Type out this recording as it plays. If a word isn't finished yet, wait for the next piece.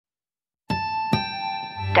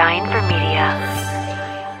Dine for Media.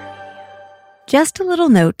 Just a little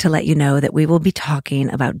note to let you know that we will be talking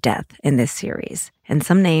about death in this series, and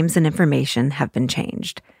some names and information have been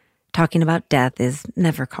changed. Talking about death is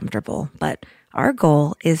never comfortable, but our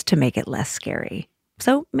goal is to make it less scary.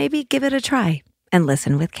 So maybe give it a try and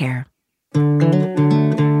listen with care.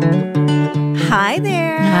 Hi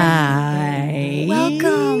there. Hi.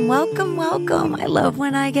 Welcome. I love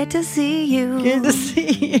when I get to see you. Good to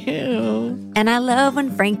see you. And I love when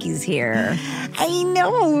Frankie's here. I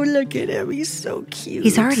know. Look at him. He's so cute.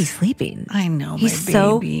 He's already sleeping. I know, He's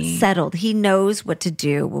my baby. so settled. He knows what to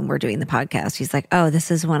do when we're doing the podcast. He's like, oh,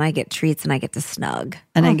 this is when I get treats and I get to snug.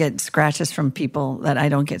 And I get scratches from people that I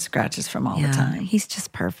don't get scratches from all the time. He's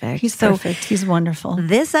just perfect. He's perfect. He's wonderful.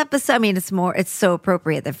 This episode, I mean, it's so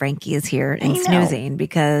appropriate that Frankie is here and snoozing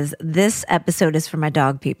because this episode is for my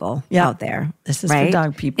dog people out there. This is right? for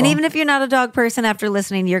dog people. And even if you're not a dog person after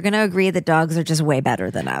listening, you're going to agree that dogs are just way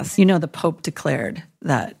better than us. You know, the Pope declared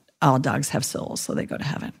that all dogs have souls, so they go to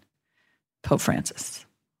heaven. Pope Francis.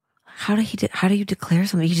 How do you declare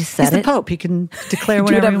something? He just said He's it? the Pope. He can declare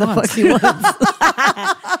whatever he wants. He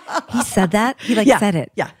said that? He said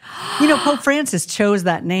it. Yeah. You know, Pope Francis chose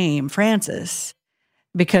that name, Francis,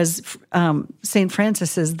 because St.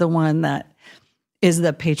 Francis is the one that is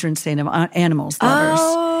the patron saint of animals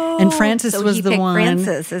lovers. And Francis so was he the picked one.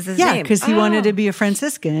 Francis is his name. Yeah, because he wanted to be a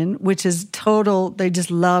Franciscan, which is total. They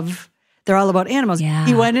just love. They're all about animals. Yeah.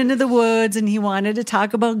 He went into the woods and he wanted to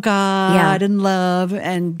talk about God and love.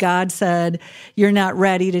 And God said, "You're not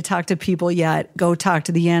ready to talk to people yet. Go talk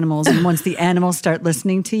to the animals. And once the animals start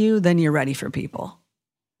listening to you, then you're ready for people."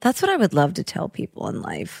 That's what I would love to tell people in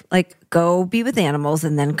life. Like, go be with animals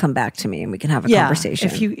and then come back to me and we can have a conversation.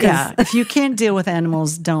 If you can't deal with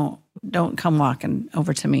animals, don't come walking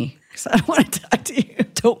over to me because I don't want to talk to you.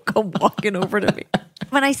 Don't come walking over to me.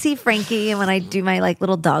 When I see Frankie and when I do my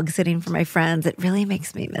little dog sitting for my friends, it really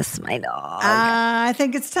makes me miss my dog. I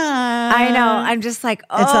think it's time. I know. I'm just like,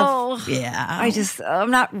 I'm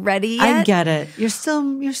not ready yet. I get it. You're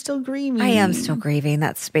still grieving. I am still grieving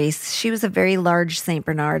that space. She was a very large Saint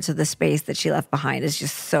Bernard, so the space that she left behind is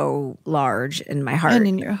just so large in my heart and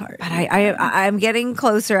in your heart. But I'm getting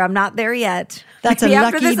closer. I'm not there yet. That's maybe a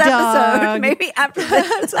after lucky this dog. episode. Maybe after this.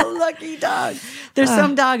 That's a lucky dog. There's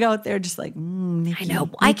some dog out there just like, Nikki, I know.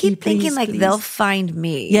 Nikki, I keep thinking please. they'll find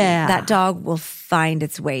me. Yeah. That dog will find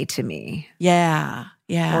its way to me. Yeah.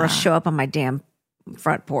 Or show up on my damn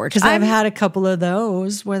front porch. Because I've had a couple of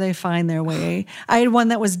those where they find their way. I had one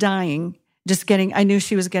that was dying. I knew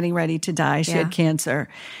she was getting ready to die. She had cancer.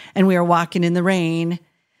 And we were walking in the rain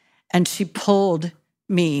and she pulled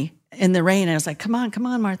me in the rain. I was like, come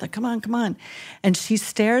on, Martha, come on. And she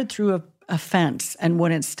stared through a fence and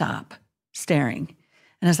wouldn't stop staring.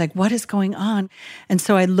 And I was like, what is going on? And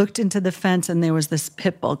so I looked into the fence and there was this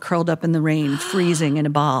pit bull curled up in the rain, freezing in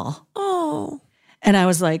a ball. Oh. And I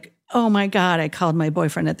was like, oh my God. I called my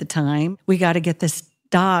boyfriend at the time. We got to get this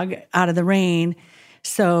dog out of the rain.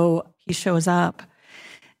 So he shows up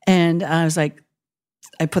and I was like,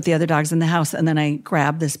 I put the other dogs in the house and then I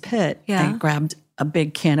grabbed this pit. Yeah. I grabbed a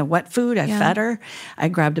big can of wet food. I fed her. I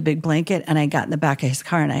grabbed a big blanket and I got in the back of his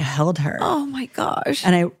car and I held her. Oh my gosh.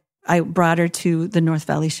 And I brought her to the North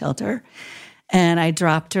Valley shelter and I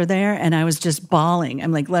dropped her there and I was just bawling.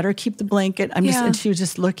 I'm like, let her keep the blanket. And she was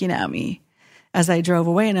just looking at me as I drove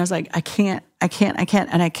away. And I was like, I can't.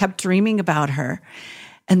 And I kept dreaming about her.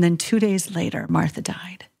 And then 2 days later, Martha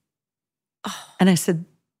died. Oh. And I said,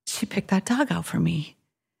 she picked that dog out for me.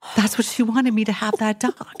 That's what she wanted me to have, that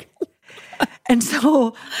dog. And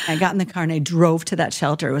so I got in the car and I drove to that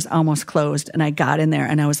shelter. It was almost closed. And I got in there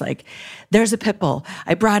and I was like, there's a pit bull.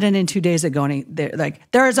 I brought it in 2 days ago. And they're like,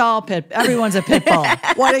 everyone's a pit bull.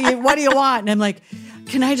 What do you want? And I'm like,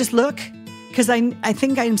 can I just look? Because I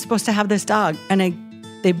think I'm supposed to have this dog. And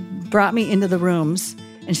they brought me into the rooms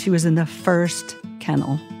and she was in the first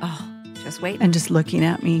kennel. Oh, just wait. And just looking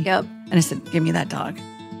at me. Yep. And I said, give me that dog.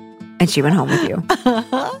 And she went home with you.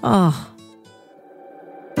 Oh.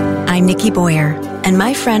 I'm Nikki Boyer, and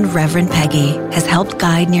my friend Reverend Peggy has helped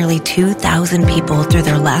guide nearly 2,000 people through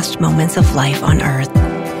their last moments of life on Earth.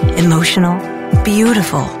 Emotional,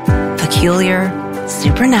 beautiful, peculiar,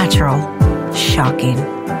 supernatural, shocking.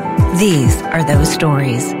 These are those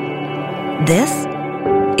stories. This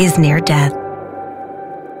is Near Death.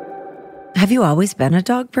 Have you always been a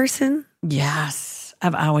dog person? Yes.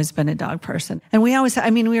 I've always been a dog person. And we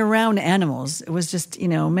were around animals. It was just,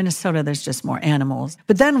 Minnesota, there's just more animals.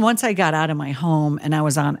 But then once I got out of my home and I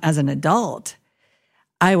was on as an adult,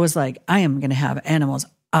 I was like, I am going to have animals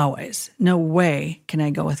always. No way can I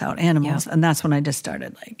go without animals. Yeah. And that's when I just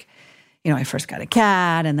started I first got a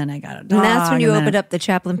cat and then I got a dog. And that's when you opened up the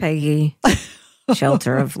Chaplain Peggy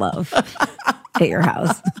Shelter of Love at your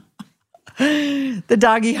house. The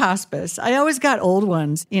doggy hospice. I always got old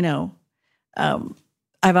ones,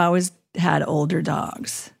 I've always had older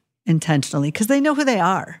dogs intentionally because they know who they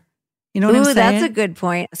are. You know what I'm saying? That's a good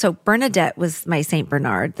point. So Bernadette was my Saint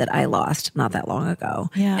Bernard that I lost not that long ago.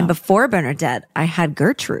 Yeah. And before Bernadette, I had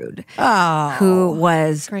Gertrude, Oh, who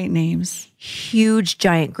was great names. huge,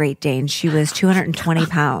 giant Great Dane. She was 220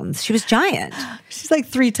 pounds. She was giant. She's like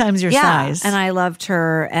 3 times your size. And I loved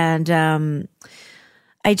her. And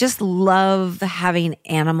I just love having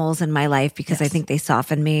animals in my life because I think they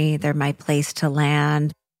soften me. They're my place to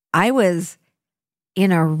land. I was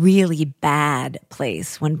in a really bad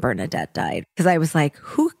place when Bernadette died because I was like,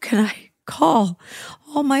 who can I call?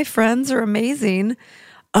 All my friends are amazing.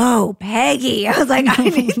 Oh, Peggy. I was like, I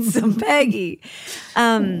need some Peggy.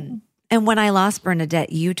 And when I lost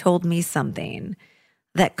Bernadette, you told me something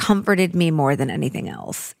that comforted me more than anything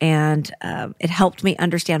else. And it helped me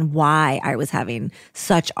understand why I was having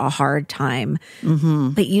such a hard time. Mm-hmm.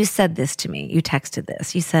 But you said this to me. You texted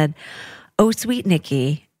this. You said, "Oh, sweet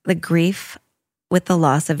Nikki, the grief with the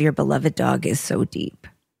loss of your beloved dog is so deep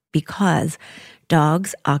because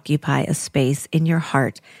dogs occupy a space in your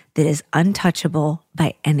heart that is untouchable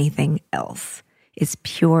by anything else. It's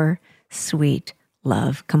pure, sweet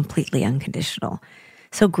love, completely unconditional.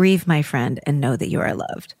 So grieve, my friend, and know that you are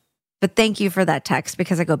loved." But thank you for that text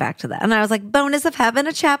because I go back to that. And I was like, bonus of having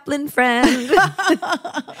a chaplain friend.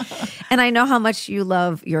 And I know how much you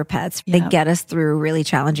love your pets. They get us through really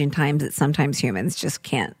challenging times that sometimes humans just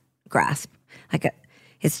can't grasp.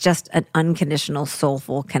 It's just an unconditional,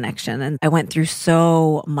 soulful connection. And I went through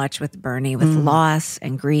so much with Bernie, with loss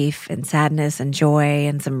and grief and sadness and joy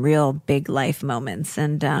and some real big life moments.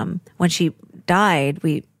 And when she died,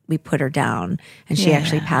 we put her down and she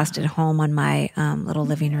actually passed at home on my little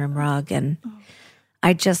living room rug. And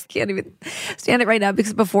I just can't even stand it right now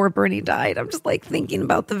because before Bernie died, I'm just like thinking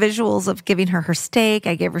about the visuals of giving her steak.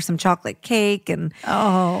 I gave her some chocolate cake and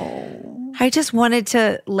I just wanted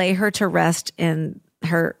to lay her to rest in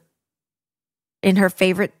her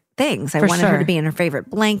favorite things. I wanted her to be in her favorite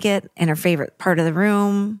blanket, in her favorite part of the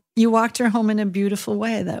room. You walked her home in a beautiful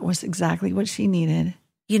way. That was exactly what she needed.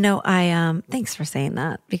 Thanks for saying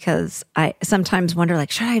that because I sometimes wonder,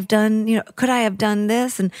 like, should I have done, could I have done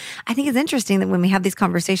this? And I think it's interesting that when we have these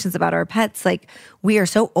conversations about our pets, like we are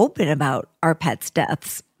so open about our pets'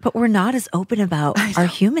 deaths, but we're not as open about our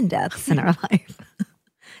human deaths in our life.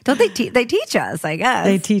 Don't they? They teach us, I guess.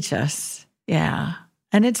 They teach us. Yeah.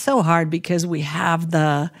 And it's so hard because we have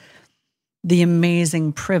the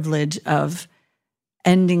amazing privilege of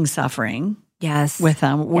ending suffering. Yes. With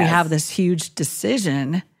them. We have this huge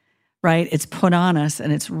decision, right? It's put on us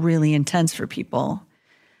and it's really intense for people.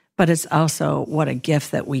 But it's also what a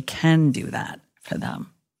gift that we can do that for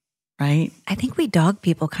them, right? I think we dog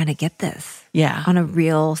people kind of get this. Yeah. On a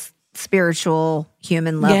real spiritual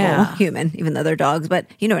human level. Yeah. Human, even though they're dogs. But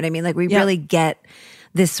you know what I mean? Like we really get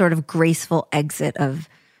this sort of graceful exit of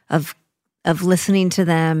listening to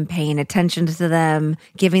them, paying attention to them,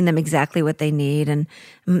 giving them exactly what they need. And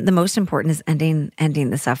the most important is ending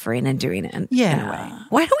the suffering and doing it in a way.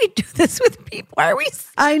 Why don't we do this with people?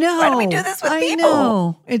 I know. Why don't we do this with people? I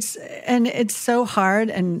know. It's so hard.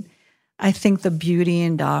 And I think the beauty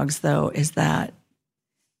in dogs, though, is that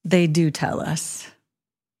they do tell us.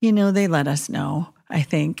 They let us know, I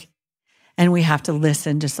think. And we have to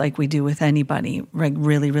listen just like we do with anybody, like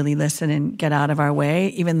really, really listen and get out of our way,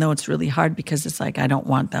 even though it's really hard because it's like, I don't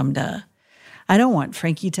want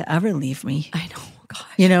Frankie to ever leave me. I know,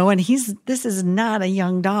 gosh. And this is not a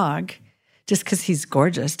young dog. Just because he's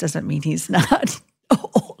gorgeous doesn't mean he's not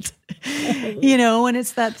old. And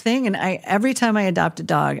it's that thing. And every time I adopt a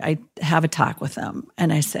dog, I have a talk with them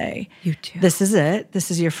and I say, "You too. This is it.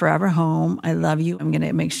 This is your forever home. I love you. I'm going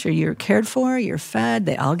to make sure you're cared for, you're fed.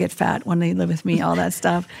 They all get fat when they live with me, all that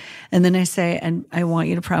stuff." And then I say, "And I want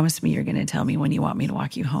you to promise me you're going to tell me when you want me to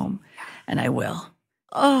walk you home." And I will.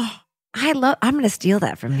 Oh, I'm going to steal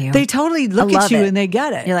that from you. They totally look at you and they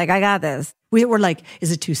get it. You're like, I got this. We're like,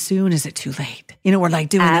 is it too soon? Is it too late? We're like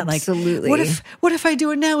doing that. Like, absolutely. What if I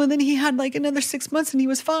do it now and then he had like another 6 months and he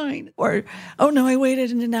was fine? Or, oh no, I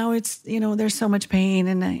waited and now it's, there's so much pain.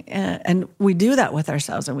 And we do that with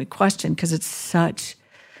ourselves and we question because it's such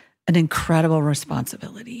an incredible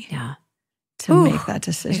responsibility. Yeah. To make that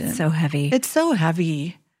decision. It's so heavy. It's so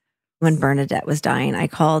heavy. When Bernadette was dying, I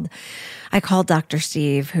called Dr.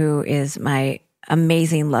 Steve, who is my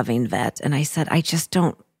amazing, loving vet. And I said, I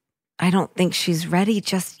don't think she's ready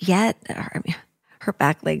just yet. Her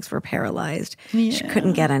back legs were paralyzed. Yeah. She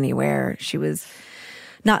couldn't get anywhere. She was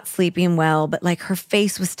not sleeping well, but like her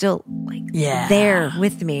face was still like there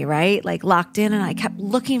with me, right? Like locked in. And I kept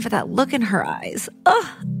looking for that look in her eyes.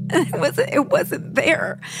 It wasn't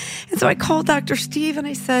there. And so I called Dr. Steve and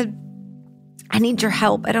I said, I need your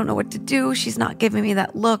help. I don't know what to do. She's not giving me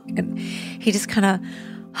that look. And he just kind of,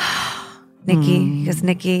 Nikki, he goes,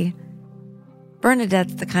 Nikki,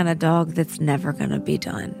 Bernadette's the kind of dog that's never going to be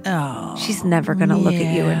done. Oh, she's never going to look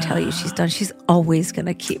at you and tell you she's done. She's always going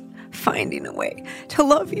to keep finding a way to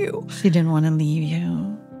love you. She didn't want to leave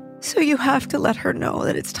you. So you have to let her know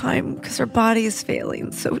that it's time because her body is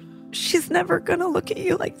failing. So she's never going to look at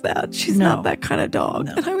you like that. She's not that kind of dog.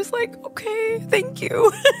 No. And I was like, okay, thank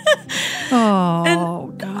you.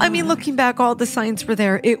 Oh, God. I mean, looking back, all the signs were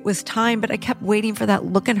there. It was time, but I kept waiting for that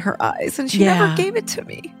look in her eyes and she never gave it to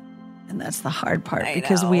me. And that's the hard part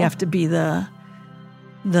because we have to be the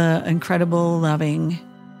incredible, loving,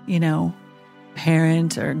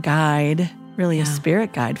 parent or guide, really a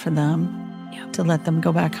spirit guide for them to let them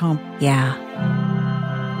go back home. Yeah.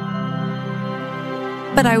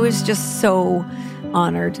 But I was just so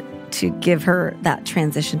honored to give her that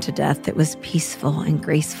transition to death that was peaceful and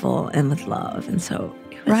graceful and with love. And so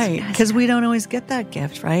right, because we don't always get that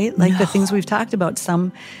gift, right? Like the things we've talked about,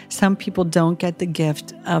 some people don't get the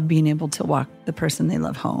gift of being able to walk the person they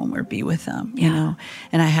love home or be with them, you know?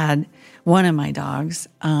 And I had one of my dogs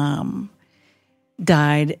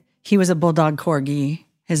died. He was a bulldog corgi.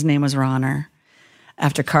 His name was Rahner,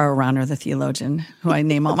 after Karl Rahner, the theologian, who I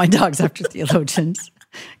name all my dogs after theologians.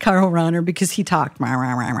 Karl Rahner, because he talked, rah,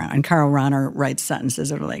 rah, rah, rah, and Karl Rahner writes sentences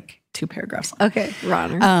that are like 2 paragraphs long. Okay,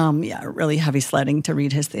 Rahner. Really heavy sledding to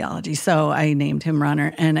read his theology. So I named him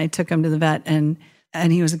Rahner, and I took him to the vet, and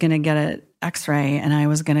he was going to get an X-ray, and I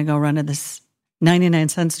was going to go run to this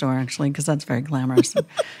 99-cent store, actually, because that's very glamorous.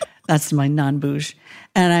 That's my non-bouge.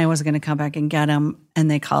 And I was going to come back and get him,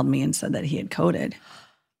 and they called me and said that he had coded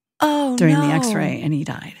during the X-ray, and he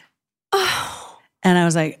died. Oh. And I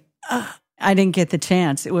was like, I didn't get the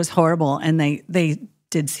chance. It was horrible, and they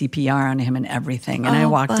did CPR on him and everything. And I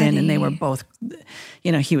walked in and they were both,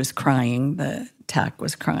 he was crying. The tech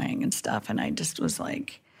was crying and stuff. And I just was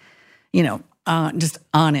like, just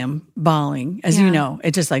on him, bawling. As you know,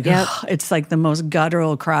 it's just like, it's like the most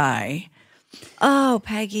guttural cry. Oh,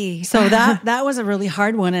 Peggy. So that was a really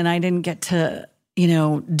hard one. And I didn't get to,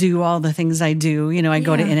 do all the things I do. I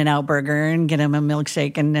go to In-N-Out Burger and get him a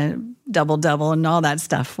milkshake and a double and all that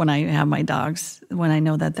stuff when I have my dogs, when I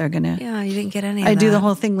know that they're going to. Yeah, you didn't get any of I that. do the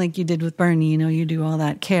whole thing like you did with Bernie, you do all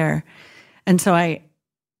that care. And so I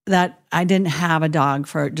didn't have a dog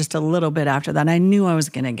for just a little bit after that. I knew I was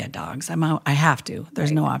going to get dogs. I have to.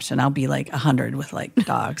 There's no option. I'll be like 100 with like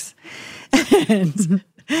dogs.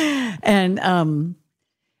 and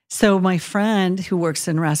so my friend who works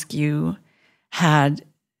in rescue had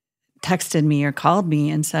texted me or called me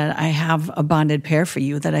and said, I have a bonded pair for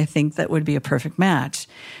you that I think that would be a perfect match.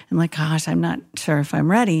 I'm like, gosh, I'm not sure if I'm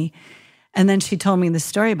ready. And then she told me the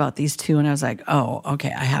story about these two, and I was like, oh,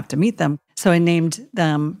 okay, I have to meet them. So I named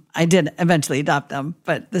them. I did eventually adopt them,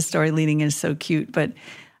 but the story leading is so cute. But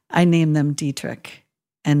I named them Dietrich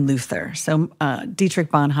and Luther. So Dietrich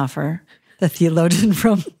Bonhoeffer, the theologian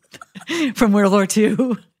from World War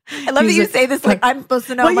II. I love that you say this like I'm supposed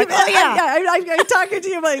to know. Well, I'm like, I'm talking to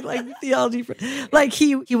you about like theology. Like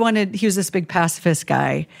he was this big pacifist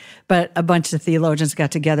guy, but a bunch of theologians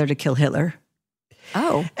got together to kill Hitler.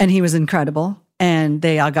 Oh. And he was incredible. And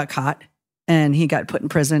they all got caught and he got put in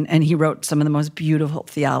prison. And he wrote some of the most beautiful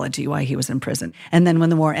theology why he was in prison. And then when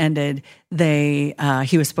the war ended,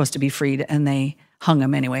 he was supposed to be freed and they hung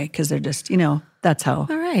him anyway because they're just, that's how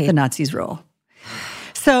the Nazis roll.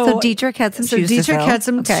 So Dietrich had some shoes to fill. Dietrich had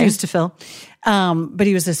some shoes to fill. But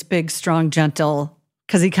he was this big, strong, gentle,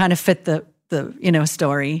 because he kind of fit the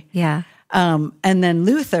story. Yeah. And then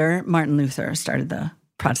Martin Luther started the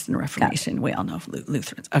Protestant Reformation. We all know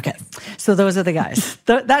Lutherans. Okay. So those are the guys.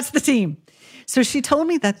 That's the team. So she told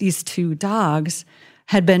me that these two dogs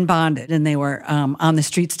had been bonded and they were on the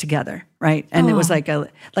streets together, right? And it was like a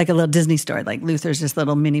little Disney story. Like Luther's this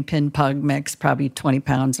little mini pin pug mix, probably 20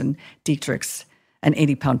 pounds, and Dietrich's an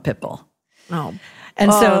 80-pound pit bull. Oh.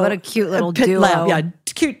 And so what a cute little duo. Yeah,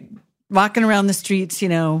 cute. Walking around the streets,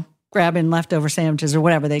 grabbing leftover sandwiches or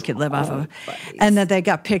whatever they could live off of. Buddies. And that they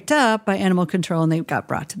got picked up by animal control and they got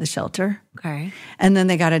brought to the shelter. Okay. And then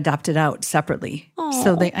they got adopted out separately. Aww.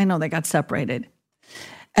 So they got separated.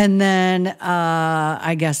 And then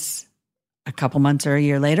I guess a couple months or a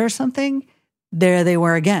year later or something, there they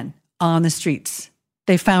were again on the streets.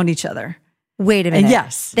 They found each other. Wait a minute. And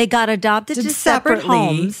yes. They got adopted to separate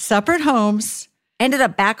homes. Separate homes. ended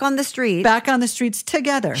up back on the street. Back on the streets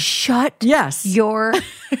together. Shut Yes. your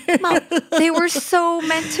mouth. They were so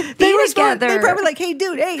meant to be together. They probably like, hey,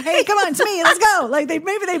 dude, hey, come on, it's me, let's go. Like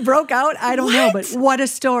maybe they broke out. I don't know, but what a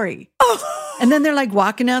story. And then they're like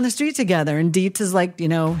walking down the street together, and Dietz is like,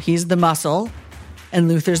 he's the muscle and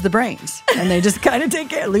Luther's the brains. And they just kind of take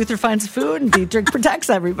care. Luther finds food and Dietrich protects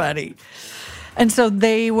everybody. And so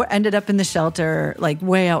they ended up in the shelter, like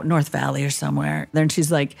way out North Valley or somewhere. Then she's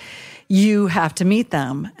like, you have to meet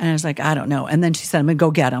them. And I was like, I don't know. And then she said, I'm going to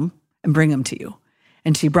go get them and bring them to you.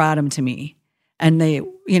 And she brought them to me. And they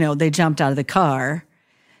jumped out of the car.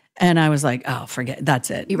 And I was like, oh, forget, that's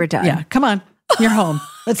it. You were done. Yeah, come on, you're home.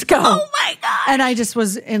 Let's go. Oh my God. And I just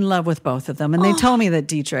was in love with both of them. And they told me that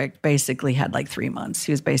Dietrich basically had like 3 months.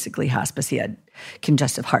 He was basically hospice. He had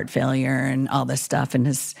congestive heart failure and all this stuff. And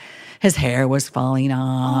his hair was falling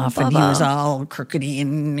off, and he was all crookedy,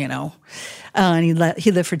 and and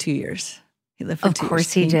he lived for 2 years. He lived for 2 years. Of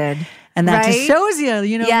course he did. And that just Right? shows you,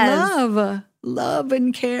 Yes. love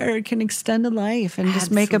and care can extend a life and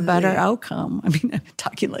just make a better outcome. I mean, I'm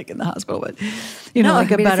talking like in the hospital, but like a it's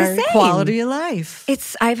the better same. quality of life.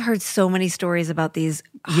 I've heard so many stories about these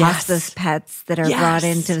Yes. hospice pets that are brought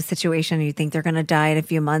into a situation and you think they're going to die in a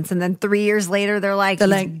few months, and then 3 years later they're like They're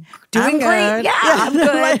like, doing I'm great. good. Yeah, I'm they're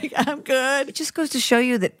good. like, I'm good. It just goes to show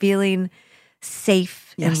you that feeling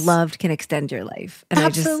safe and Yes. loved can extend your life. And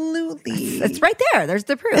Absolutely. it's right there. There's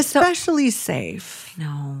the proof. Especially safe.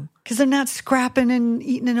 No. Because they're not scrapping and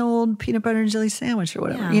eating an old peanut butter and jelly sandwich or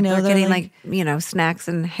whatever. They're getting like snacks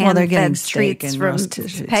and they're getting hand-fed steak treats and from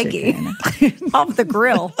roasted Peggy chicken. off the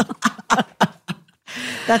grill.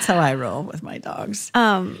 That's how I roll with my dogs.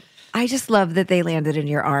 I just love that they landed in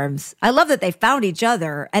your arms. I love that they found each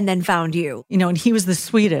other and then found you. And he was the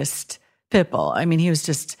sweetest pit bull. I mean, he was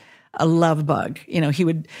just a love bug. He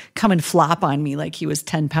would come and flop on me like he was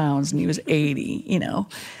 10 pounds and he was 80,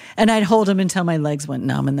 And I'd hold him until my legs went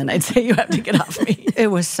numb, and then I'd say, you have to get off me. It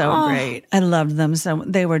was so great. I loved them. So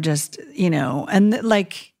they were just, and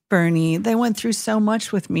like Bernie, they went through so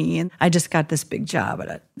much with me. And I just got this big job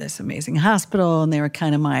at this amazing hospital, and they were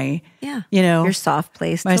kind of my, your soft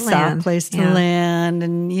place to land. My soft place to land.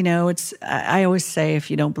 And, I always say, if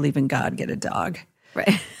you don't believe in God, get a dog.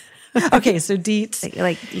 Right. Okay, so Dietz.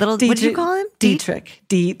 Like little, what did you call him? Dietrich.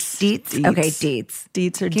 Dietz. Dietz? Okay, Dietz.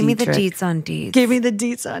 Dietz or Give me the Dietrich. Dietz on Dietz. Give me the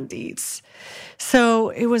Dietz on Dietz.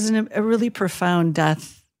 So it was a really profound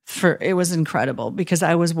death. It was incredible because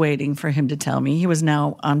I was waiting for him to tell me. He was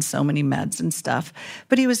now on so many meds and stuff.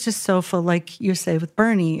 But he was just so full, like you say with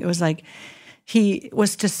Bernie, it was like he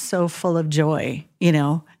was just so full of joy,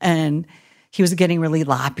 and he was getting really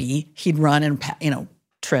loppy. He'd run and,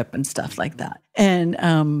 trip and stuff like that.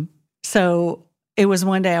 And so it was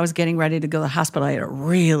one day I was getting ready to go to the hospital. I had a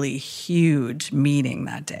really huge meeting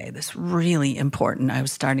that day, this really important. I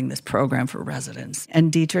was starting this program for residents.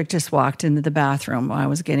 And Dietrich just walked into the bathroom while I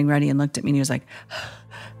was getting ready and looked at me and he was like,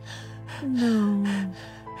 no.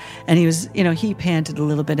 And he was, he panted a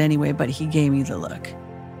little bit anyway, but he gave me the look.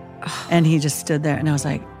 And he just stood there and I was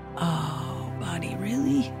like, oh, buddy,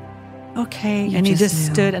 really? Okay. And he just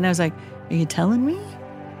stood and I was like, are you telling me?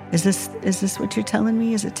 Is this what you're telling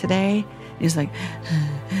me? Is it today? And he's like,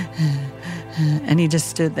 and he just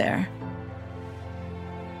stood there.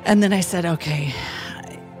 And then I said, okay,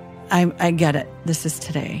 I get it. This is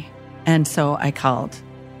today. And so I called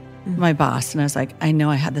my boss and I was like, I know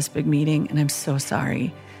I had this big meeting and I'm so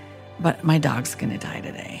sorry, but my dog's going to die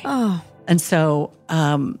today. Oh. And so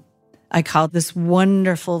I called this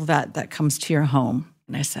wonderful vet that comes to your home.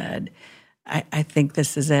 And I said, I think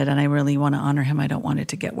this is it. And I really want to honor him. I don't want it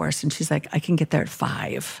to get worse. And she's like, I can get there at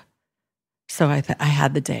 5. So I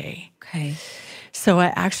had the day. Okay. So I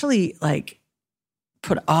actually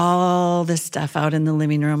put all this stuff out in the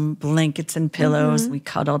living room, blankets and pillows. We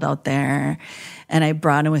cuddled out there. And I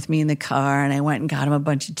brought him with me in the car and I went and got him a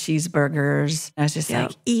bunch of cheeseburgers. I was just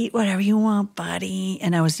like, eat whatever you want, buddy.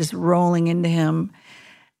 And I was just rolling into him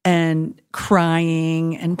and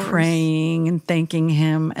crying and praying and thanking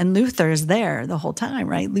him. And Luther's there the whole time,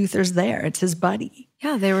 right? Luther's there. It's his buddy.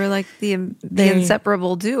 Yeah, they were like the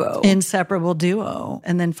inseparable duo. Inseparable duo.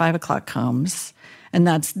 And then 5 o'clock comes. And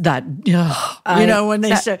that's that, when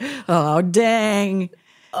they say, oh, dang.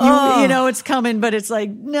 It's coming, but it's like,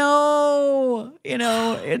 no,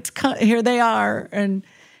 here they are. And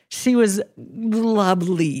she was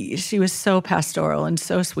lovely. She was so pastoral and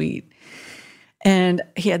so sweet. And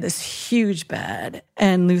he had this huge bed,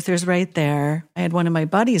 and Luther's right there. I had one of my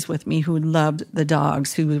buddies with me who loved the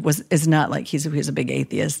dogs, who is not like, he's a big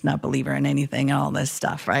atheist, not believer in anything, all this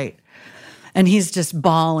stuff, right? And he's just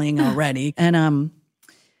bawling already. And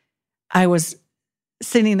I was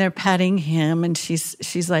sitting there petting him, and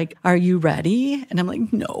she's like, "Are you ready?" And I'm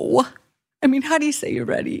like, "No." I mean, how do you say you're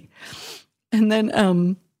ready? And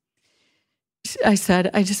then I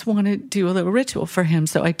said, "I just want to do a little ritual for him."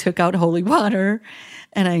 So I took out holy water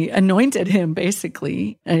and I anointed him,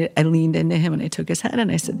 basically. I leaned into him and I took his head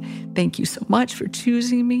and I said, "Thank you so much for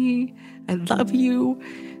choosing me. I love you.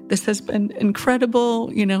 This has been incredible."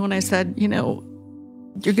 And I said,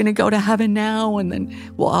 "You're going to go to heaven now, and then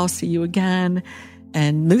we'll all see you again."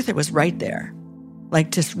 And Luther was right there,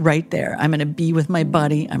 like just right there. "I'm going to be with my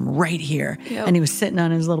buddy. I'm right here." Yep. And he was sitting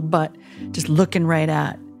on his little butt, just looking right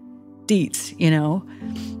at Dietz,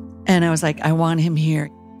 And I was like, I want him here.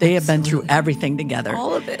 They have been through everything together.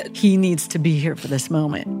 All of it. He needs to be here for this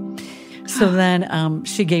moment. So then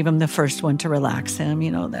she gave him the first one to relax him,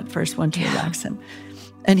 that first one to relax him.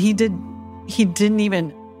 And he didn't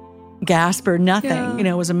even gasp or nothing.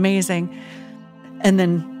 It was amazing. And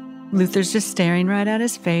then Luther's just staring right at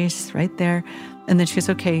his face right there. And then she goes,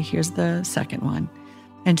 "Okay, here's the second one."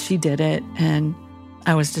 And she did it. And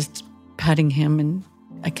I was just petting him and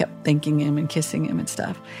I kept thanking him and kissing him and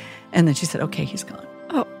stuff. And then she said, "Okay, he's gone."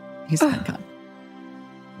 Oh. He's gone.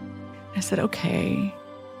 I said, "Okay."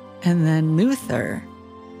 And then Luther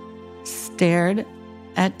stared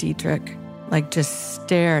at Dietrich, like just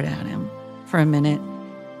stared at him for a minute.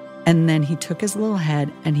 And then he took his little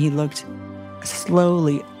head and he looked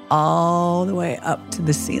slowly all the way up to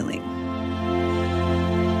the ceiling.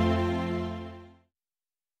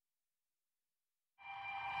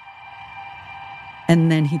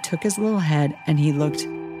 And then he took his little head and he looked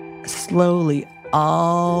slowly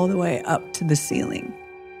all the way up to the ceiling.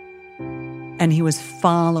 And he was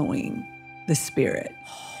following the spirit.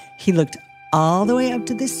 He looked all the way up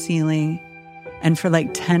to the ceiling. And for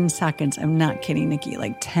like 10 seconds, I'm not kidding, Nikki,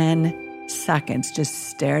 like 10 seconds, just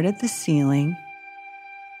stared at the ceiling.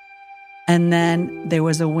 And then there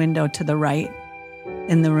was a window to the right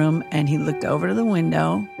in the room, and he looked over to the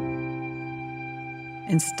window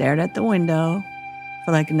and stared at the window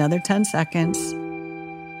for like another 10 seconds.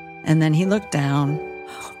 And then he looked down,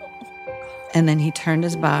 and then he turned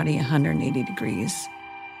his body 180 degrees.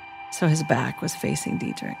 So his back was facing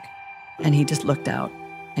Dietrich. And he just looked out,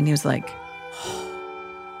 and he was like,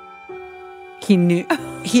 he knew,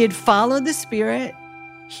 he had followed the spirit.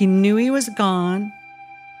 He knew he was gone.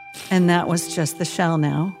 And that was just the shell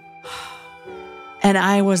now. And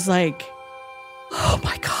I was like, oh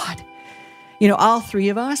my God. All three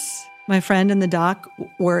of us, my friend and the doc,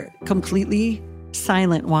 were completely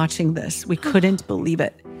silent watching this. We couldn't believe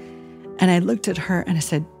it. And I looked at her and I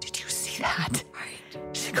said, "Did you see that?"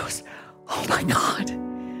 She goes, "Oh my God.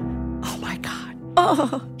 Oh my God."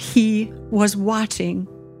 Oh. He was watching.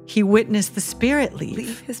 He witnessed the spirit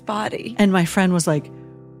leave his body. And my friend was like,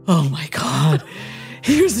 "Oh my God."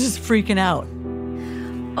 He was just freaking out.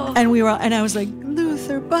 Oh. And I was like,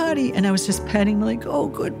 "Luther, buddy." And I was just petting, like, "Oh,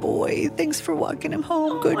 good boy. Thanks for walking him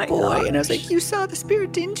home. Good boy." Gosh. And I was like, "You saw the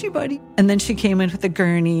spirit, didn't you, buddy?" And then she came in with a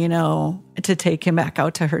gurney, to take him back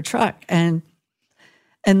out to her truck. And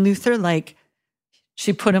Luther, like,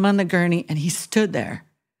 she put him on the gurney and he stood there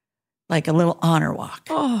like a little honor walk.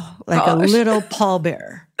 Oh, like a little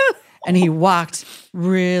pallbearer. And he walked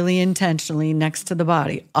really intentionally next to the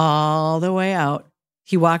body all the way out.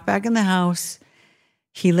 He walked back in the house.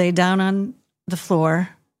 He lay down on the floor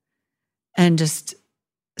and just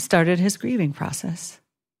started his grieving process.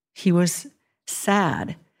 He was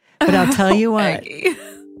sad. But I'll tell you what,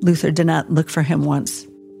 Luther did not look for him once.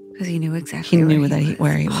 Because he knew exactly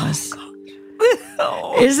where he was.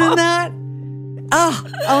 Oh, isn't that? Oh,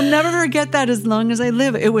 I'll never forget that as long as I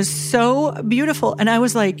live. It was so beautiful. And I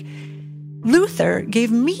was like, Luther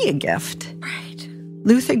gave me a gift. Right.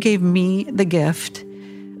 Luther gave me the gift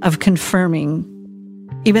of confirming,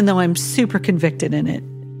 even though I'm super convicted in it,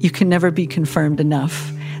 you can never be confirmed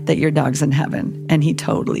enough that your dog's in heaven. And he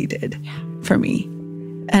totally did for me.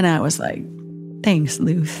 And I was like, thanks,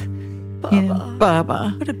 Luth. Baba.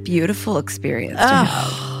 Baba. What a beautiful experience to have.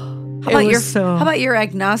 How about your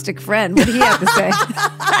agnostic friend? What did he have to say?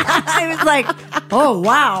 I was like, oh,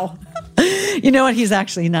 wow. You know what? He's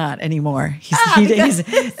actually not anymore.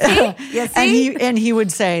 And he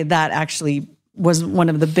would say that actually was one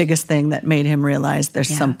of the biggest thing that made him realize there's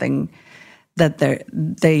something that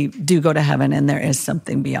they do go to heaven and there is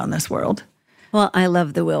something beyond this world. Well, I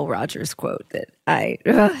love the Will Rogers quote that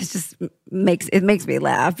it makes me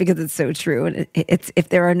laugh because it's so true. And it's if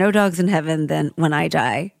there are no dogs in heaven, then when I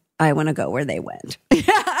die, I want to go where they went.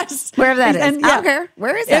 Yes. Wherever that is. I don't care.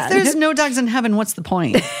 Where is that? If there's no dogs in heaven, what's the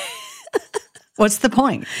point? What's the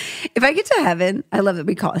point? If I get to heaven, I love that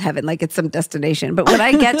we call it heaven, like it's some destination. But when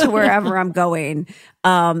I get to wherever I'm going,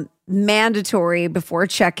 mandatory before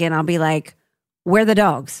check-in. I'll be like, where are the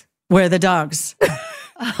dogs? Where are the dogs?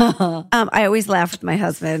 I always laugh with my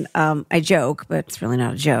husband. I joke, but it's really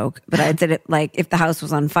not a joke. But I did it like if the house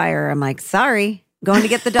was on fire, I'm like, sorry, going to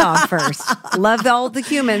get the dog first. Love all the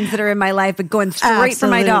humans that are in my life, but going straight for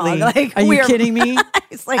my dog. Like, are you kidding me?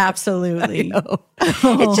 It's like, absolutely.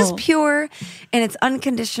 It's just pure and it's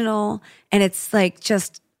unconditional. And it's like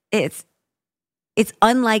just, it's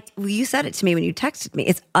unlike, well, you said it to me when you texted me.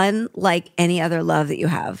 It's unlike any other love that you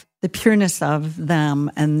have. The pureness of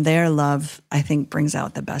them and their love, I think, brings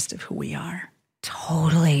out the best of who we are.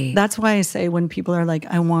 Totally. That's why I say when people are like,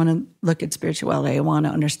 I want to look at spirituality, I want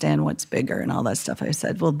to understand what's bigger and all that stuff. I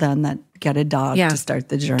said, well, then get a dog to start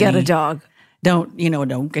the journey. Get a dog. Don't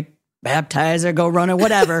get baptized or go run or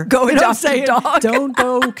whatever. Go adopt a dog. Don't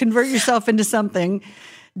go convert yourself into something.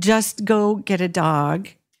 Just go get a dog.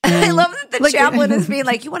 I love that the chaplain is being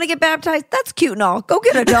like, you want to get baptized? That's cute and all. Go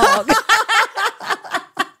get a dog.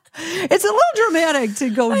 It's a little dramatic to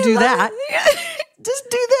go do that. Just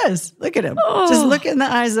do this. Look at him. Just look in the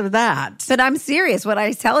eyes of that. But I'm serious when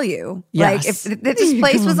I tell you. Yes. Like, if this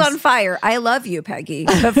place was on fire, I love you, Peggy.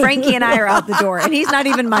 But Frankie and I are out the door, and he's not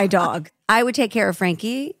even my dog. I would take care of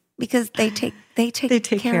Frankie because they take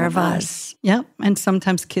care of us. Yep. And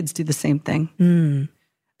sometimes kids do the same thing.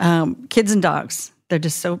 Kids and dogs, they're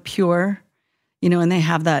just so pure, and they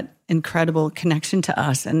have that incredible connection to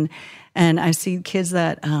us. And I see kids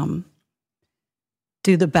that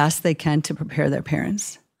do the best they can to prepare their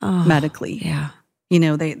parents medically. Yeah.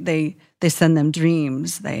 They send them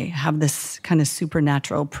dreams. They have this kind of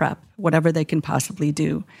supernatural prep, whatever they can possibly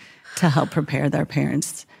do to help prepare their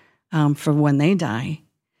parents for when they die,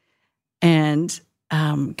 and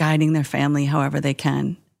guiding their family however they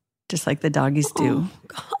can, just like the doggies do.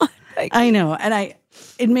 God, I know. And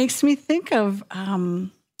it makes me think of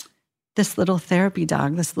this little therapy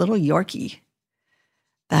dog, this little Yorkie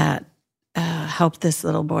that helped this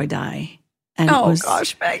little boy die. And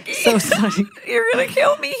gosh, Peggy. So sorry. You're going to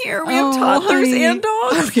kill me here. We have toddlers and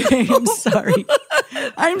dogs. Okay, I'm sorry.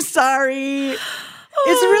 I'm sorry.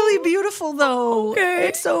 It's really beautiful, though. Okay.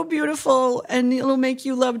 It's so beautiful, and it'll make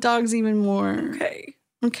you love dogs even more.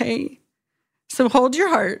 Okay. So hold your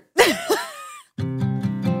heart.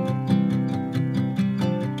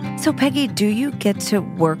 So, Peggy, do you get to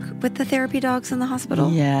work with the therapy dogs in the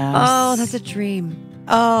hospital? Yes. Oh, that's a dream.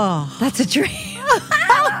 Oh. That's a dream.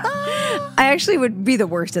 I actually would be the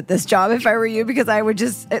worst at this job if I were you, because I would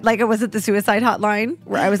just, like, I was at the suicide hotline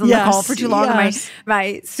where I was on the call for too long. Yes. And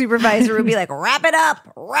my supervisor would be like, wrap it up.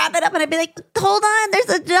 And I'd be like, hold on, there's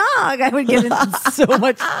a dog. I would get in so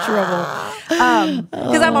much trouble.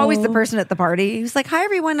 Because I'm always the person at the party who's like, hi,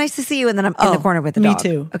 everyone, nice to see you. And then I'm in the corner with the dog. Me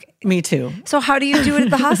too. Okay. Me too. So how do you do it at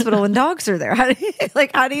the hospital when dogs are there? How do you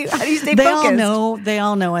stay focused? They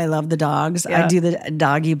all know I love the dogs. Yeah. I do the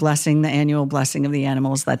doggy blessing, the annual blessing of the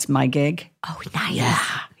animals. That's my gig. Oh, nice.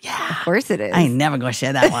 Yeah. Of course it is. I ain't never gonna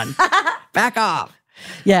share that one. Back off.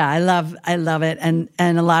 Yeah, I love it. And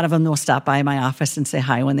a lot of them will stop by my office and say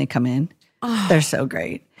hi when they come in. Oh. They're so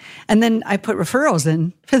great. And then I put referrals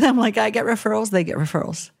in for them. Like, I get referrals, they get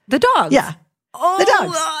referrals. The dogs? Yeah. Oh, the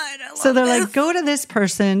dogs. God, so they're like, go to this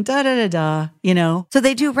person, da-da-da-da, So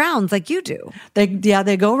they do rounds like you do. They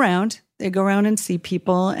go around. They go around and see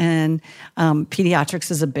people. And pediatrics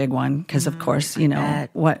is a big one because, of course,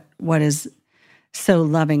 what is so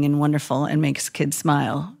loving and wonderful and makes kids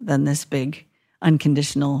smile than this big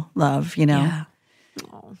unconditional love, Yeah.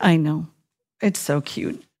 I know. It's so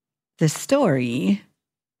cute. The story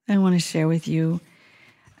I want to share with you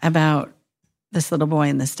about this little boy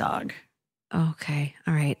and this dog. Okay.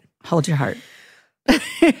 All right. Hold your heart.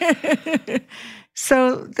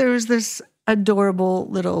 So there was this adorable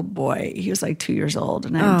little boy. He was like 2 years old,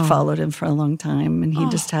 and I followed him for a long time. And he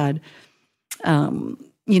just had,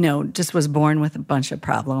 just was born with a bunch of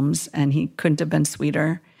problems, and he couldn't have been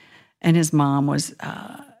sweeter. And his mom was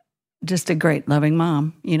just a great, loving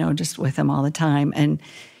mom, just with him all the time. And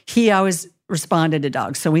he always responded to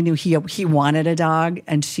dogs. So we knew he wanted a dog,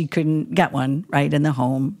 and she couldn't get one right in the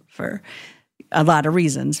home for a lot of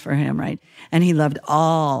reasons for him, right? And he loved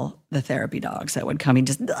all the therapy dogs that would come.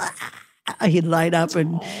 He'd light up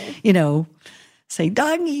and, say,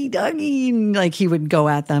 doggy, doggy. And like he would go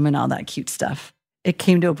at them and all that cute stuff. It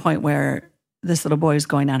came to a point where this little boy was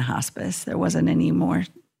going on hospice. There wasn't any more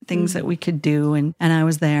things that we could do. And I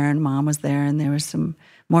was there, and Mom was there, and there was some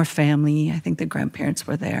more family. I think the grandparents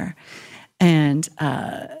were there. And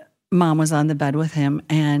Mom was on the bed with him,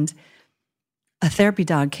 and a therapy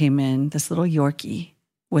dog came in, this little Yorkie,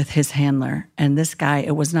 with his handler. And this guy,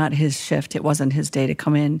 it was not his shift. It wasn't his day to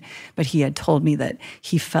come in, but he had told me that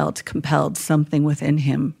he felt compelled. Something within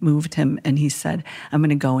him moved him. And he said, I'm going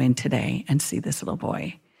to go in today and see this little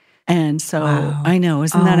boy. And so I know,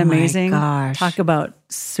 isn't that amazing? My gosh. Talk about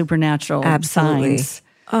supernatural Absolutely. signs.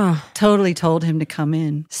 Totally told him to come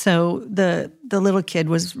in. So the little kid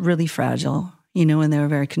was really fragile, and they were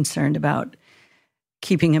very concerned about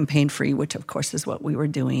keeping him pain-free, which of course is what we were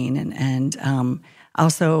doing. And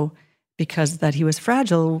also because that he was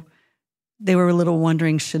fragile, they were a little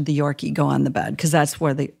wondering, should the Yorkie go on the bed? Because that's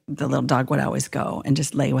where the little dog would always go and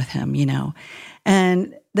just lay with him,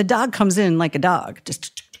 And the dog comes in like a dog,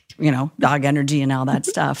 just, dog energy and all that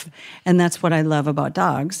stuff. And that's what I love about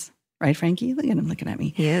dogs. Right, Frankie? Look at him looking at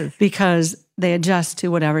me. He is. Because they adjust to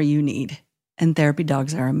whatever you need. And therapy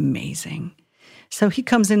dogs are amazing. So he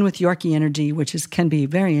comes in with Yorkie energy, which can be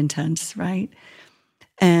very intense, right?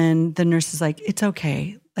 And the nurse is like, it's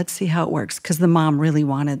okay. Let's see how it works. Because the mom really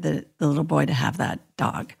wanted the little boy to have that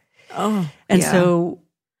dog. Oh, and so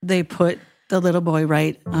they put the little boy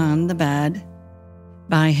right on the bed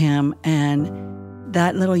by him. And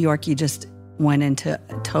that little Yorkie just went into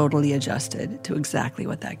totally adjusted to exactly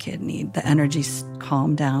what that kid needed. The energy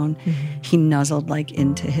calmed down. Mm-hmm. He nuzzled like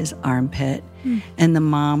into his armpit. And the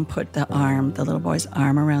mom put the little boy's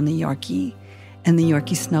arm around the Yorkie. And the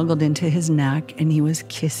Yorkie snuggled into his neck and he was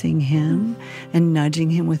kissing him and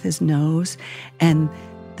nudging him with his nose. And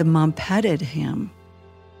the mom petted him,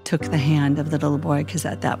 took the hand of the little boy, because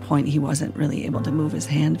at that point he wasn't really able to move his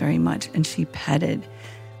hand very much. And she petted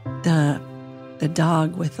the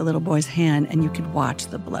dog with the little boy's hand, and you could watch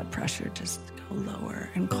the blood pressure just go lower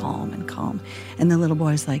and calm and calm. And the little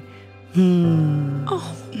boy's like, He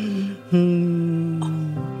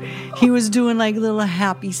was doing like little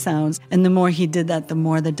happy sounds. And the more he did that, the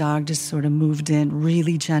more the dog just sort of moved in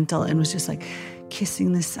really gentle and was just like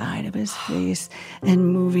kissing the side of his face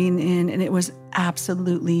and moving in. And it was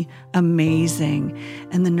absolutely amazing.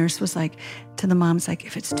 And the nurse was like, to the mom's like,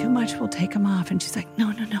 if it's too much, we'll take him off. And she's like,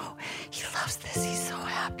 no. He loves this. He's so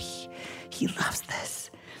happy. He loves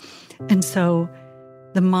this. And so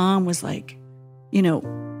the mom was like,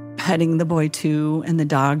 petting the boy too. And the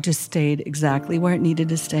dog just stayed exactly where it needed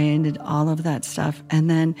to stay and did all of that stuff. And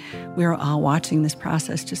then we were all watching this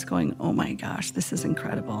process just going, oh my gosh, this is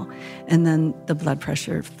incredible. And then the blood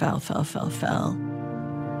pressure fell.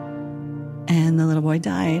 And the little boy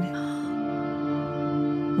died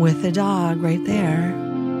with the dog right there.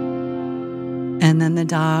 And then the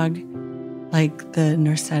dog, like the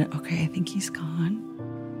nurse said, okay, I think he's gone.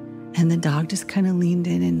 And the dog just kind of leaned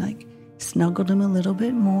in and like snuggled him a little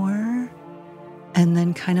bit more, and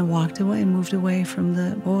then kind of walked away, moved away from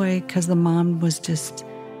the boy because the mom was just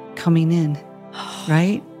coming in,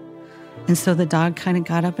 right? And so the dog kind of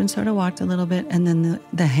got up and sort of walked a little bit, and then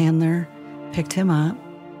the handler picked him up,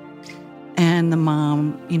 and the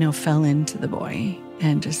mom, fell into the boy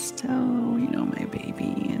and just, my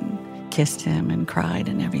baby, and kissed him and cried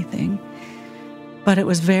and everything. But it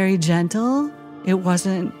was very gentle. It was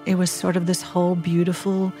sort of this whole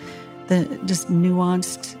beautiful, just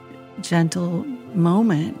nuanced, gentle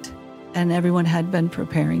moment. And everyone had been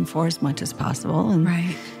preparing for as much as possible. And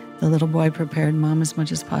right. The little boy prepared mom as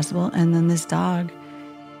much as possible. And then this dog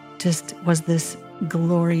just was this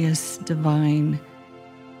glorious, divine,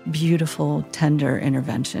 beautiful, tender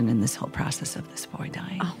intervention in this whole process of this boy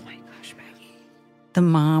dying. Oh my gosh, Maggie. The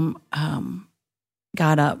mom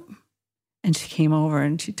got up and she came over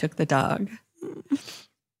and she took the dog.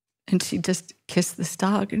 And she just kissed this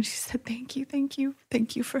dog and she said, thank you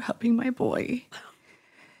for helping my boy.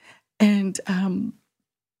 And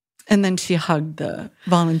then she hugged the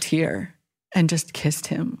volunteer and just kissed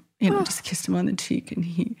him, just kissed him on the cheek. And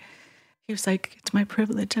he was like, it's my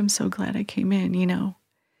privilege. I'm so glad I came in,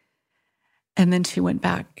 And then she went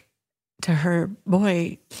back to her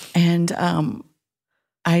boy and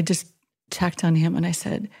I just checked on him and I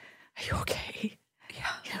said, are you okay?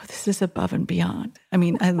 This is above and beyond. I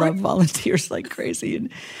mean, I love volunteers like crazy. And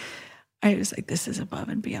I was like, this is above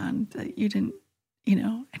and beyond that you didn't,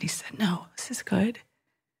 And he said, no, this is good.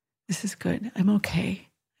 This is good. I'm okay.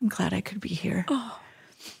 I'm glad I could be here. Oh.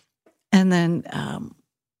 And then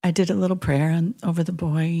I did a little prayer over the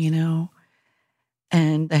boy,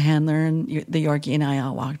 and the handler and the Yorkie and I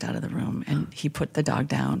all walked out of the room and he put the dog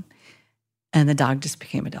down and the dog just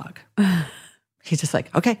became a dog. He's just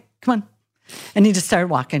like, okay, come on. And he just started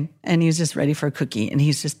walking, and he was just ready for a cookie, and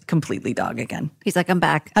he's just completely dog again. He's like, I'm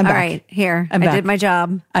back. I'm All back. right, here. I'm I back. did my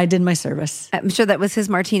job. I did my service. I'm sure that was his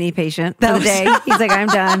martini patient for the day. He's like, I'm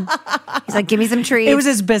done. He's like, give me some treats. It was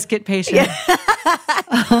his biscuit patient.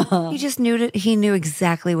 He just he knew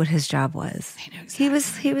exactly what his job was. He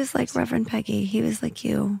was like Reverend Peggy. He was like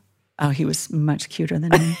you. Oh, he was much cuter than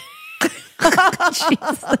me.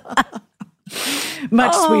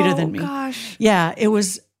 Much sweeter than me. Gosh. Yeah, it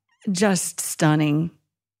was just stunning.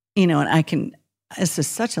 And this is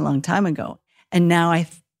such a long time ago. And now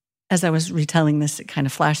as I was retelling this, it kind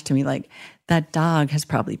of flashed to me like that dog has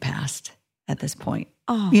probably passed at this point.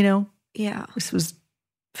 Oh. Yeah. This was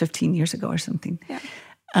 15 years ago or something. Yeah.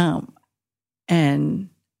 And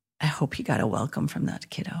I hope he got a welcome from that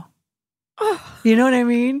kiddo. Oh. You know what I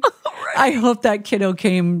mean? Right. I hope that kiddo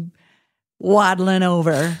came waddling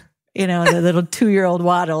over, the little 2-year-old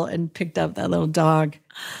waddle, and picked up that little dog.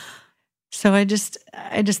 So I just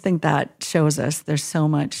think that shows us there's so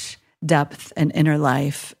much depth and inner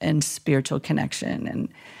life and spiritual connection and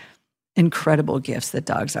incredible gifts that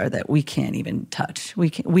dogs are that we can't even touch. We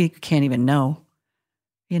can't even know,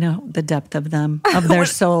 the depth of them, of their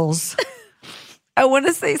souls. I want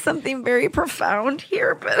to say something very profound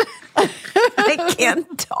here, but I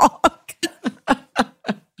can't talk.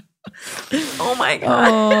 Oh my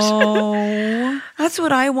gosh. Oh. That's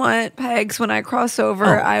what I want, Pegs, when I cross over.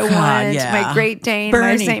 I want my Great Dane,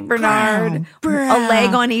 Bernie, my St. Bernard, brow. a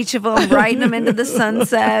leg on each of them, riding them into the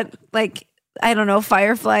sunset. Like, I don't know,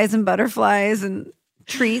 fireflies and butterflies and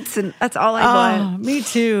treats, and that's all I want. Me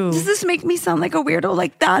too. Does this make me sound like a weirdo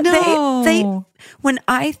like that? No. They when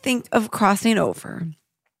I think of crossing over,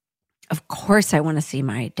 of course I want to see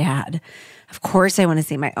my dad. Of course I want to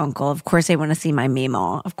see my uncle. Of course I want to see my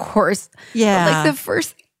Meemaw. Of course. Yeah. But like the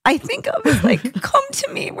first thing I think of is like, come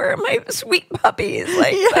to me, where are my sweet puppies?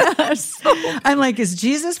 Like, yes. I'm like, is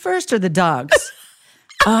Jesus first or the dogs?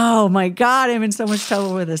 Oh my God, I'm in so much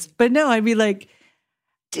trouble with this. But no, I'd be like,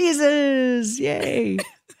 Jesus, yay.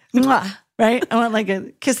 Mwah, right? I want like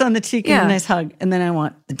a kiss on the cheek and a nice hug. And then I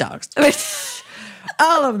want the dogs.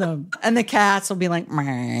 All of them. And the cats will be like,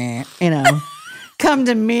 meh, come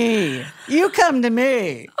to me. You come to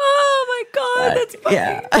me. oh my God, that's funny.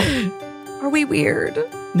 Yeah. Are we weird?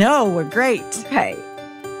 No, we're great. Okay.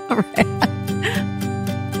 All right.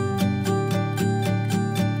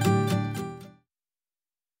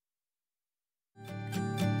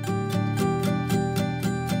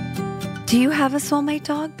 Do you have a soulmate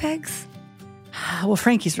dog, Pegs? Well,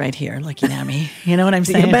 Frankie's right here looking at me. You know what I'm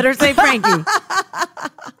saying? You better say Frankie.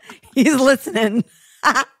 He's listening.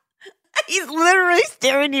 He's literally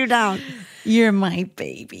staring you down. You're my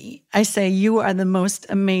baby. I say you are the most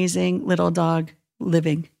amazing little dog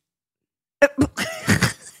living.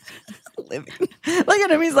 Living. Look at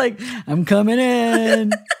him. He's like, I'm coming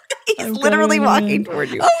in. He's literally walking toward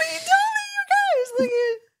you. Oh, you guys. Look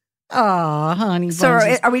at. Oh, honey. So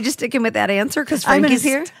are we just sticking with that answer because Frankie's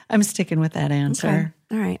here? I'm sticking with that answer. Okay.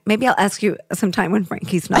 All right. Maybe I'll ask you sometime when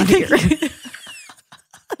Frankie's not here.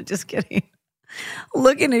 I'm just kidding.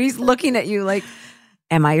 He's looking at you like,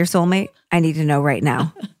 am I your soulmate? I need to know right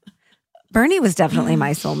now. Bernie was definitely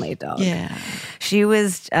my soulmate dog. Yeah. She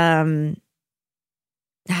was, I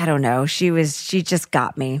don't know. She just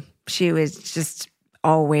got me. She was just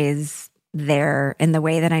always there in the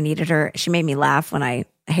way that I needed her. She made me laugh when I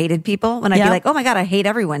hated people. When I'd be like, oh my God, I hate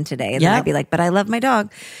everyone today. And then I'd be like, but I love my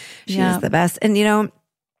dog. She was the best. And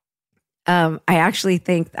I actually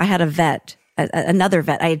think I had another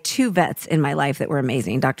vet. I had 2 vets in my life that were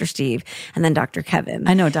amazing, Dr. Steve and then Dr. Kevin.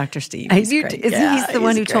 I know Dr. Steve. He's the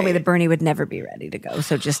one who told me that Bernie would never be ready to go.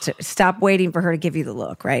 So just to stop waiting for her to give you the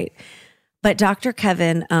look, right? But Dr.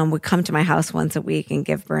 Kevin would come to my house once a week and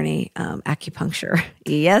give Bernie acupuncture.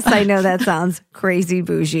 Yes, I know that sounds crazy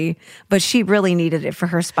bougie, but she really needed it for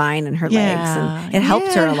her spine and her legs, and it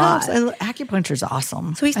helped her a lot. Acupuncture is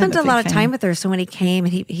awesome. So he spent a lot of time with her. So when he came,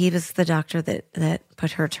 and he was the doctor that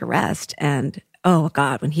put her to rest. And oh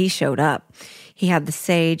God, when he showed up, he had the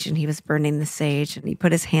sage and he was burning the sage, and he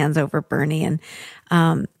put his hands over Bernie.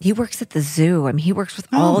 And he works at the zoo. I mean, he works with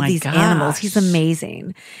all these animals. He's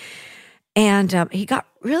amazing. And he got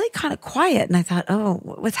really kind of quiet, and I thought, oh,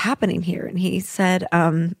 what's happening here? And he said,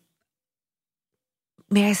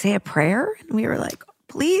 may I say a prayer? And we were like,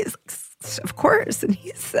 please, of course. And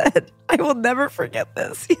he said, I will never forget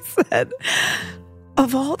this. He said,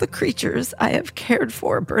 of all the creatures I have cared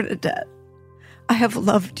for, Bernadette, I have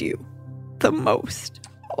loved you the most.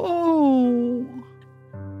 Oh.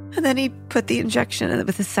 And then he put the injection, and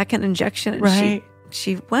with the second injection, and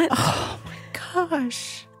she went. Oh my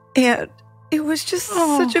gosh. And it was just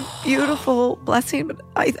such a beautiful blessing. But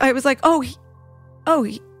I was like, oh, oh,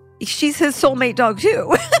 she's his soulmate dog too.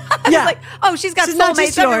 I was like, oh, she's got She's not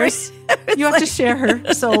just soulmates. yours. You have to share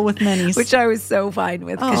her soul with many. Which I was so fine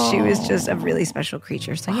with because she was just a really special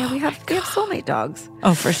creature. So yeah, we have soulmate dogs.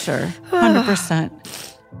 Oh, for sure.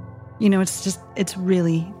 100%. It's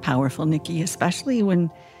really powerful, Nikki, especially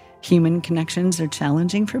when human connections are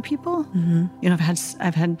challenging for people. Mm-hmm.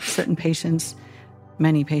 I've had certain patients,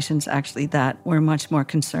 many patients actually, that were much more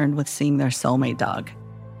concerned with seeing their soulmate dog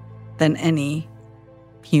than any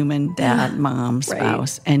human dad, mom,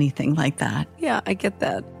 spouse, anything like that. Yeah, I get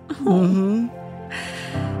that. Mm-hmm.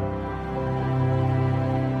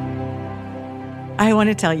 I want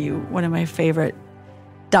to tell you one of my favorite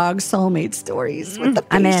dog soulmate stories with the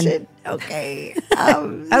patient. I'm in. Okay.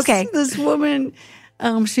 Okay. This woman,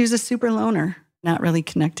 she was a super loner, not really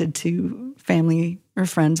connected to family or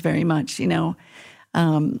friends very much,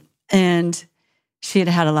 and she had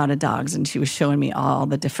had a lot of dogs, and she was showing me all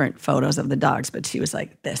the different photos of the dogs, but she was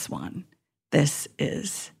like, this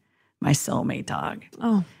is my soulmate dog.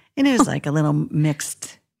 Oh. And it was like a little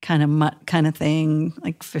mixed kind of mutt kind of thing,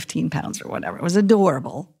 like 15 pounds or whatever. It was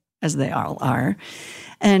adorable, as they all are.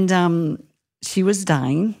 And she was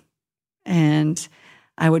dying, and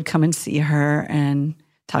I would come and see her and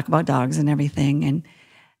talk about dogs and everything.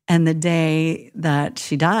 And the day that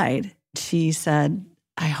she died, she said,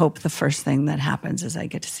 I hope the first thing that happens is I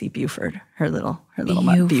get to see Buford, her little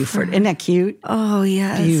mutt, Buford. Isn't that cute? Oh,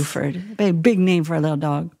 yes. Buford. Big name for a little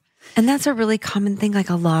dog. And that's a really common thing.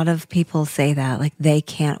 Like a lot of people say that, like they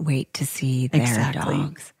can't wait to see their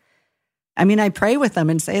dogs. I mean, I pray with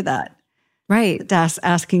them and say that. Right.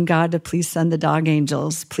 Asking God to please send the dog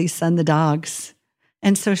angels, please send the dogs.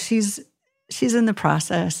 And so she's in the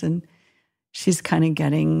process, and she's kind of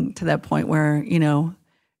getting to that point where,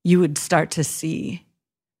 you would start to see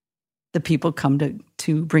the people come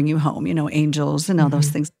to bring you home, angels and all those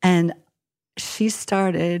things. And she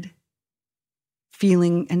started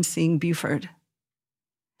feeling and seeing Buford.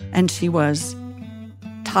 And she was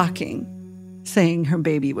talking, saying her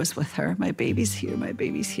baby was with her. My baby's here, my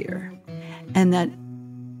baby's here. And that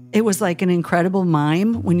it was like an incredible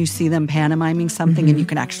mime when you see them pantomiming something and you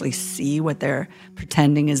can actually see what they're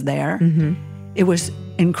pretending is there. Mm-hmm. It was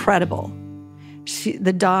incredible.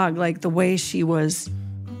 The dog, like the way she was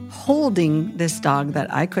holding this dog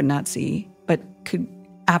that I could not see, but could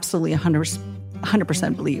absolutely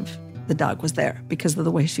 100% believe the dog was there because of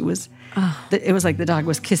the way she was. It was like the dog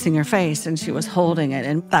was kissing her face and she was holding it.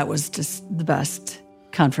 And that was just the best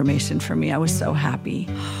confirmation for me. I was so happy.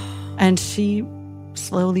 And she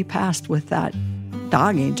slowly passed with that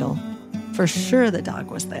dog angel. For sure the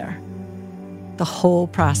dog was there. The whole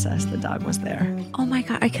process, the dog was there. Oh my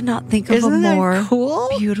God, I cannot think of Isn't a more that cool?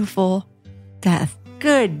 Beautiful death.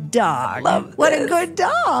 Good dog. What a good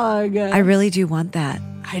dog. I really do want that.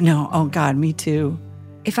 I know. Oh God, me too.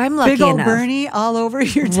 If I'm lucky Big old enough. Bernie all over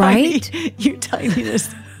your your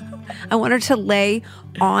tininess. I want her to lay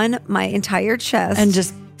on my entire chest. And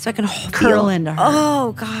just so I can curl into her.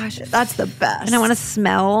 Oh gosh, that's the best. And I want to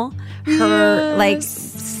smell her like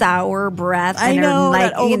sour breath. I know,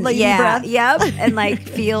 that old lady breath. Yep. And like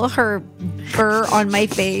feel her fur on my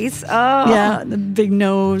face. Oh yeah, the big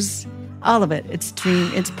nose. All of it. It's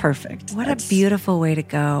dream. It's perfect. What a beautiful way to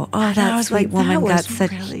go. Oh, that sweet woman got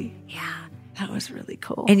such. Yeah, that was really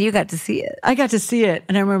cool. And you got to see it. I got to see it.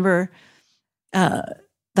 And I remember the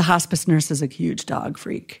hospice nurse is a huge dog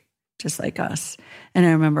freak, just like us. And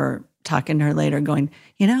I remember talking to her later going,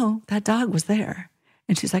 that dog was there.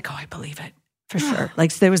 And she's like, oh, I believe it for sure.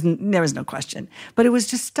 Like there was no question. But it was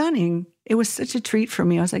just stunning. It was such a treat for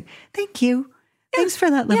me. I was like, thank you. Thanks for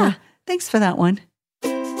that little, thanks for that one.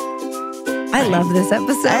 I love this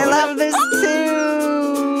episode. I love this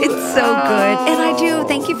too. It's so good. And I do.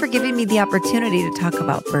 Thank you for giving me the opportunity to talk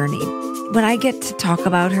about Bernie. When I get to talk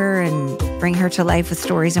about her and bring her to life with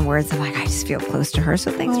stories and words, I'm like, I just feel close to her.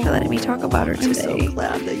 So thanks for letting me talk about her today. I'm so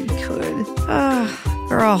glad that you could. Oh,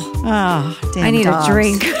 girl. Oh, damn I need dogs. a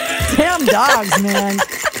drink. Damn dogs, man.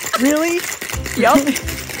 Really? Yep.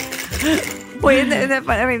 Wait, that's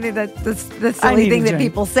the only thing that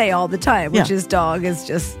people say all the time, which is dog is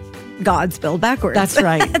just God spelled backwards. That's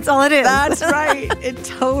right. That's all it is. That's right. It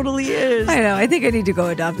totally is. I know. I think I need to go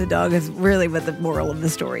adopt a dog is really what the moral of the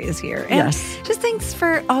story is here. And yes. Just thanks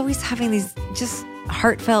for always having these just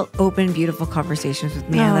heartfelt, open, beautiful conversations with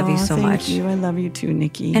me. I love you so much. Thank you. I love you too,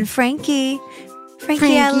 Nikki. And Frankie,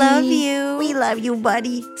 I love you. We love you,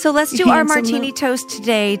 buddy. So let's do our martini toast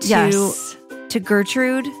today to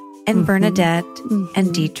Gertrude and Bernadette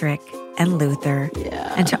and Dietrich and Luther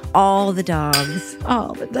and to all the dogs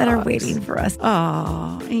that are waiting for us.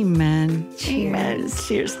 Oh, amen. Cheers. Amen.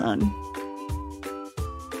 Cheers, hon.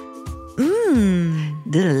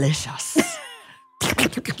 Delicious.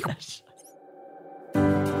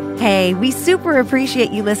 Hey, we super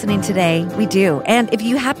appreciate you listening today. We do. And if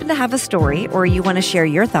you happen to have a story or you want to share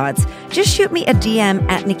your thoughts, just shoot me a DM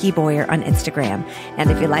at Nikki Boyer on Instagram.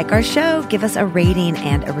 And if you like our show, give us a rating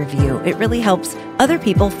and a review. It really helps other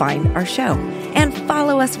people find our show. And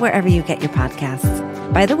follow us wherever you get your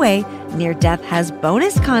podcasts. By the way, Near Death has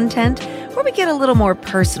bonus content where we get a little more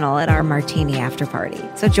personal at our martini after party.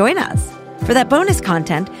 So join us. For that bonus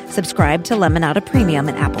content, subscribe to Lemonada Premium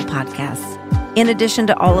and Apple Podcasts. In addition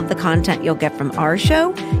to all of the content you'll get from our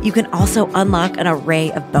show, you can also unlock an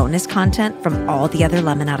array of bonus content from all the other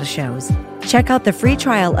Lemonada shows. Check out the free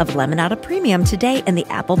trial of Lemonada Premium today in the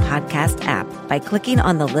Apple Podcast app by clicking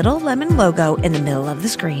on the little lemon logo in the middle of the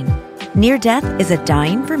screen. Near Death is a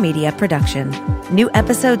Dying for Media production. New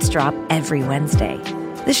episodes drop every Wednesday.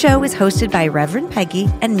 The show is hosted by Reverend Peggy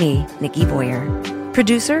and me, Nikki Boyer.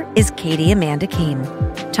 Producer is Katie Amanda Keene.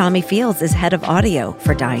 Tommy Fields is head of audio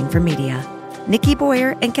for Dying for Media. Nikki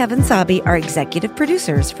Boyer and Kevin Sabi are executive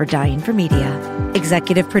producers for Dying for Media.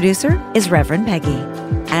 Executive producer is Reverend Peggy.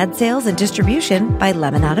 Ad sales and distribution by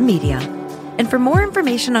Lemonada Media. And for more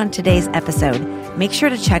information on today's episode, make sure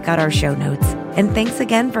to check out our show notes. And thanks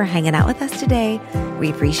again for hanging out with us today.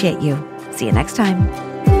 We appreciate you. See you next time.